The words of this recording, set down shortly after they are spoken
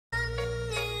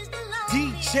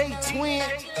DJ Twin,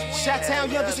 Chi-Town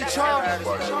youngest in charge.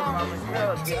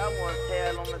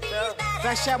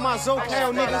 That shot my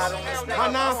Zopal niggas, my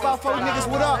 954 niggas,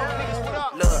 what up?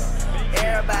 Look,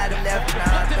 everybody left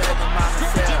now because of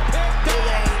myself.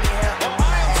 Nigga ain't even help me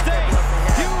when I asked for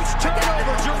help. Huge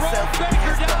turnover, Jerome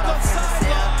Baker down the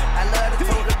sideline. I love the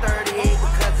total 38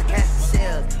 because I catch the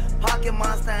shells. Pocket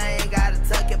monster, I ain't gotta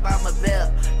tuck it by my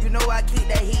belt. You know I keep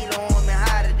that heat on me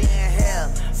hotter than hell.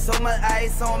 So much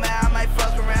ice on me, I might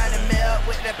fuck around and melt.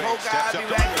 With that poker, I'll be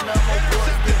racking up more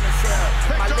bullets than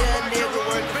Michelle. My little nigga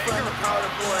working for the powder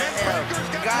boy L.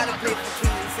 Gotta pick the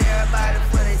keys, everybody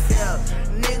for themselves.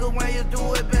 Nigga, when you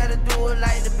do it, better do it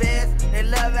like the best. They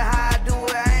love it how I do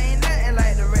it, I ain't nothing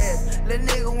like the rest. Little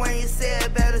nigga, when you say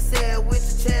it, better say it with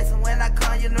your chest. And when I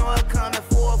come, you know I'm coming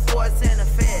full force in the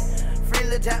fed. Free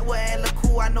Lil Jack and look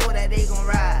cool, I know that they gon'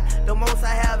 ride. The most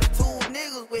I have is 2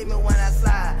 niggas with me when I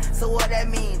slide. So what that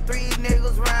mean? 3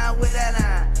 niggas round with that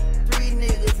line. 3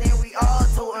 niggas and we all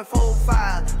toting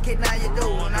 4-5. Kick down your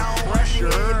door and I don't want to hear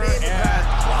your baby cry.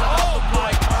 Oh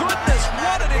my goodness,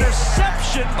 what an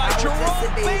interception by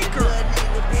Jerome Baker.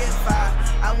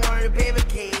 I wanted a baby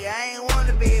kid, I ain't want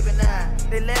a baby now.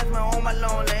 They left me on my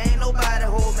lonely, ain't nobody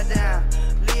hold me down.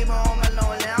 Leave me on my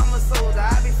lonely, I'm a soldier,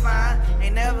 I be fine.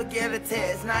 Ain't never get a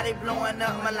test, now they blowing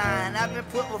up my line. I've been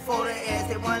put before the ass,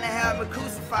 they wanna have me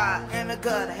crucified. In the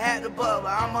gutter, had to bubble,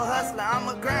 I'm a hustler, I'm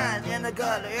a grind. In the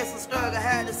gutter, it's a struggle,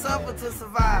 had to suffer to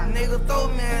survive. Nigga throw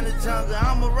me in the jungle,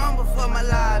 I'm a rumble for my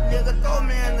life. Nigga throw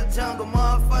me in the jungle,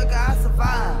 motherfucker, I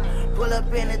survive. Pull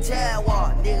up in the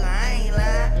Jaguar, nigga, I ain't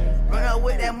lying. Run up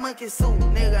with that monkey suit,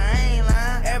 nigga, I ain't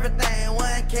lying. Everything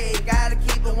 1K, gotta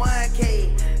keep it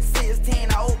 1K.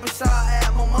 16, I open shop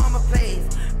at my mama place.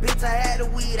 Bitch, I had the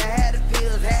weed, I had the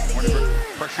pills, had the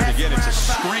weed. Pressure to get, it's a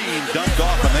screen dunked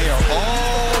off, and they are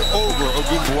all over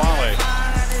Ogunbowale.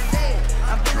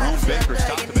 Jerome Baker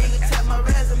stopped a minute.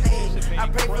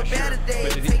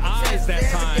 But in the eyes that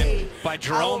time by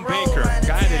Jerome Baker, a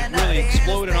guy that really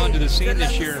exploded onto the scene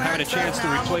this year and having a chance to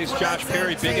replace Josh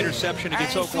Perry. Big interception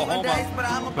against Oklahoma,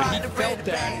 but he felt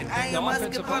that in the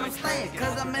offensive line.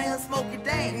 Cause I'm in here smoking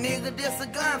dang. Nigga, this a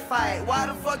gunfight. Why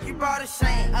the fuck you brought a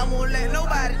shame? I won't let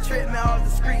nobody trip me off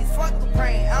the streets. Fuck the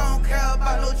brain. I don't care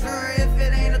about no jury if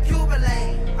it ain't a Cuban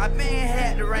lane. I been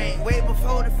had the rain way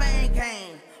before the fame came.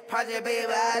 Project baby,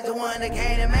 I the one that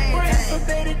came to maintain. Pray for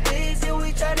better days, yeah,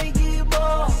 we tryna get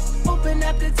more. Open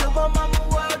up to my mama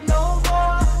world, no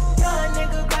more. Young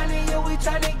nigga grinding, yeah, we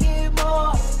tryna get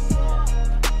more.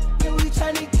 Yeah, we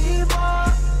tryna get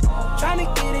more. Tryna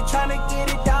get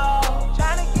it